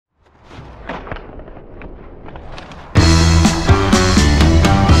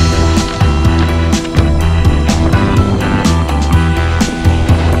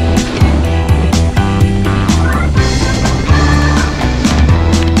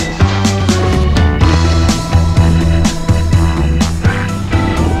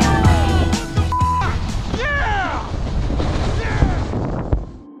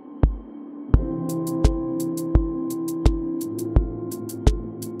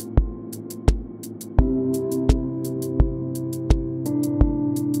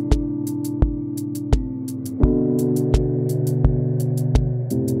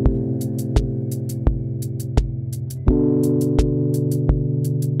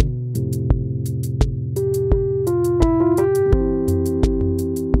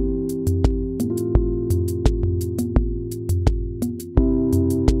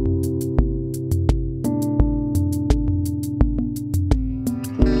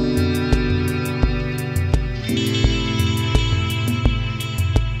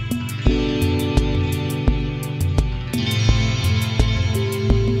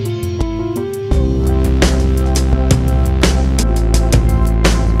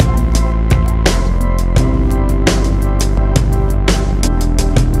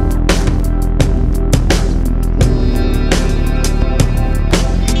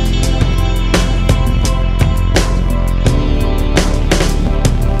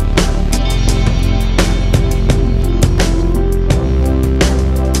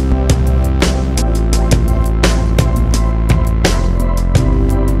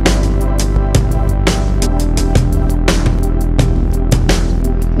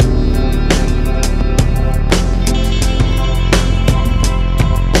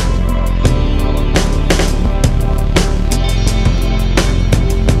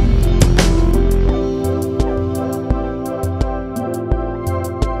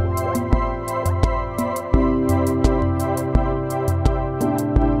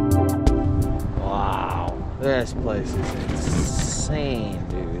This place is insane,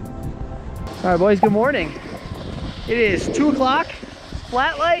 dude. All right, boys, good morning. It is 2 o'clock,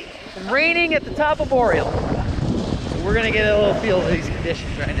 flat light, and raining at the top of Boreal. So we're gonna get a little feel of these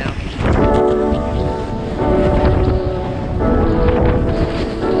conditions right now.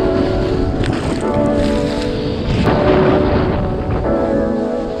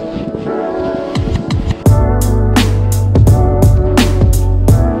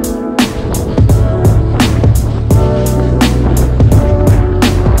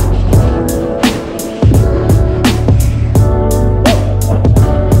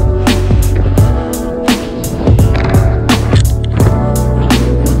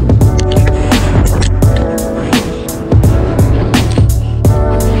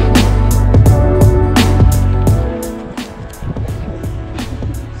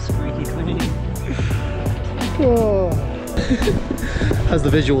 How's the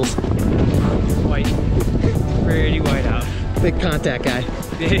visuals? White. Pretty white out. Big contact guy.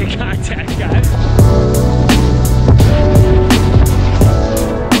 Big contact guy.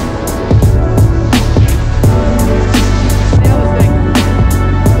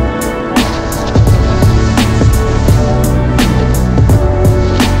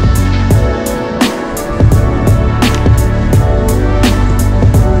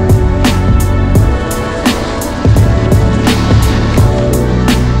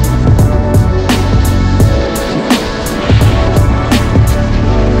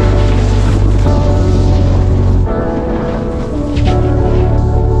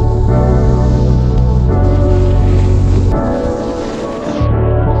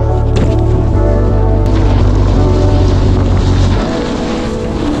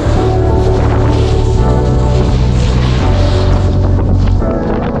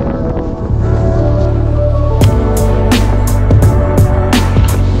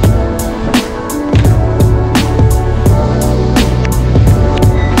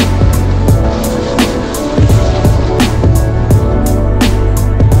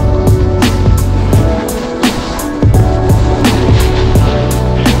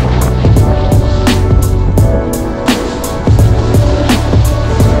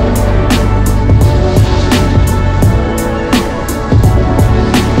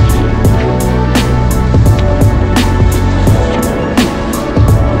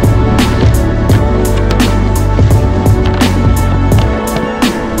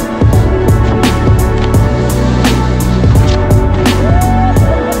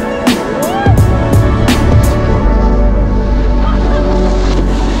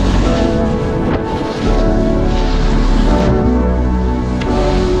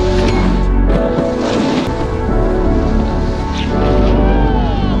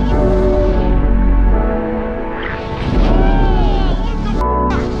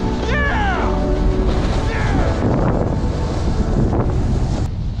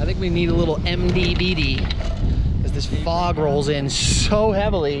 We need a little MDBD as this fog rolls in so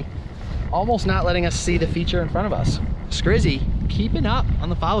heavily, almost not letting us see the feature in front of us. Scrizzy keeping up on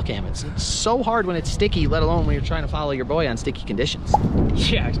the follow cam. It's so hard when it's sticky, let alone when you're trying to follow your boy on sticky conditions.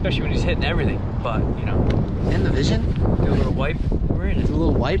 Yeah, especially when he's hitting everything. But, you know. And the vision. Do a little wipe. We're in it. Do a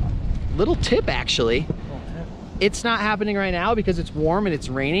little wipe. Little tip, actually. It's not happening right now because it's warm and it's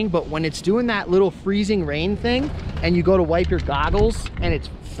raining, but when it's doing that little freezing rain thing and you go to wipe your goggles and it's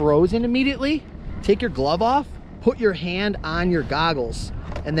frozen immediately, take your glove off, put your hand on your goggles,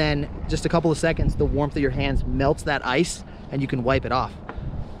 and then just a couple of seconds, the warmth of your hands melts that ice and you can wipe it off.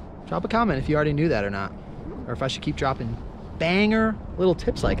 Drop a comment if you already knew that or not, or if I should keep dropping banger little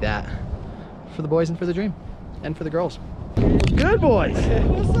tips like that for the boys and for the dream and for the girls. Good boys.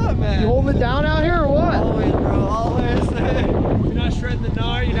 What's up, man? You holding it down out here or what? Always, bro. Always. You're not shredding the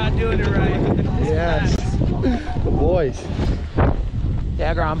gnar, you're not doing it right. Yes. The boys.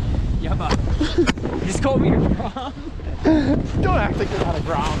 Yeah, Grom. Yeah, but you just called me your Grom. Don't act like you're not a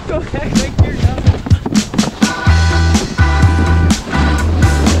Grom. Don't act like you're not.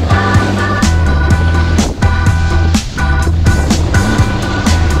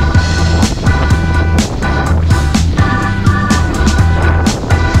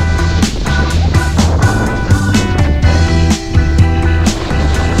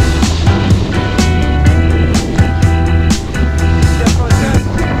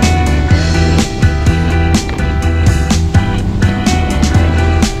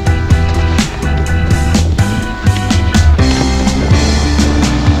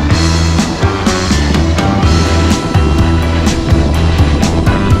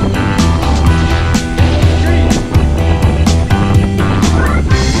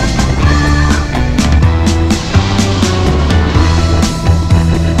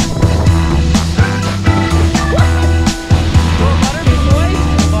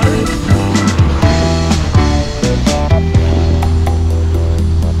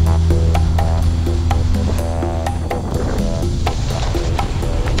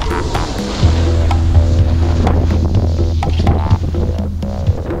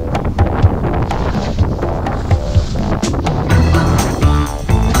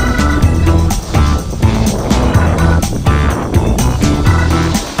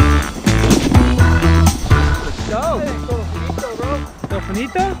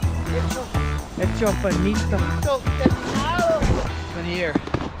 campanita. Been here.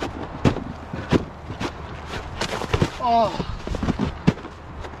 Oh.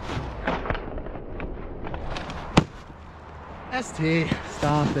 ST.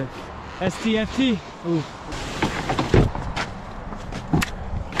 Stop it. STFT. Ooh.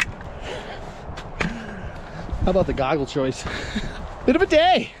 How about the goggle choice? Bit of a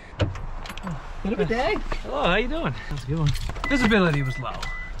day. Bit of a day. Hello, how you doing? That's a good one. Visibility was low.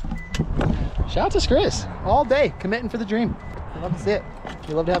 Shout out to Chris. All day, committing for the dream. You love to see it.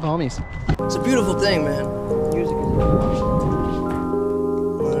 You love to have homies. It's a beautiful thing, man. Music is a beautiful thing.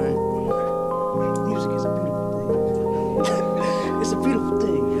 Alright. Music is a beautiful thing. It's a beautiful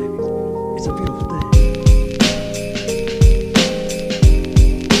thing, baby. It's a beautiful thing.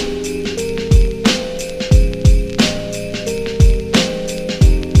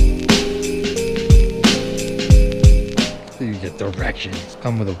 So you get directions.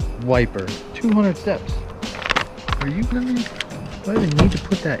 Come with a wiper. 200 steps. Are you really? Do I even need to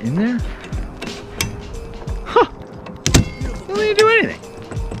put that in there? Huh! Don't need to do anything.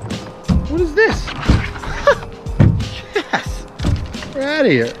 What is this? Yes! We're out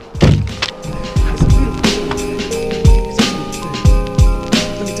of here. It's a beautiful thing. It's a beautiful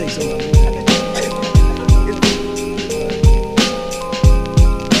thing. Let me tell you something.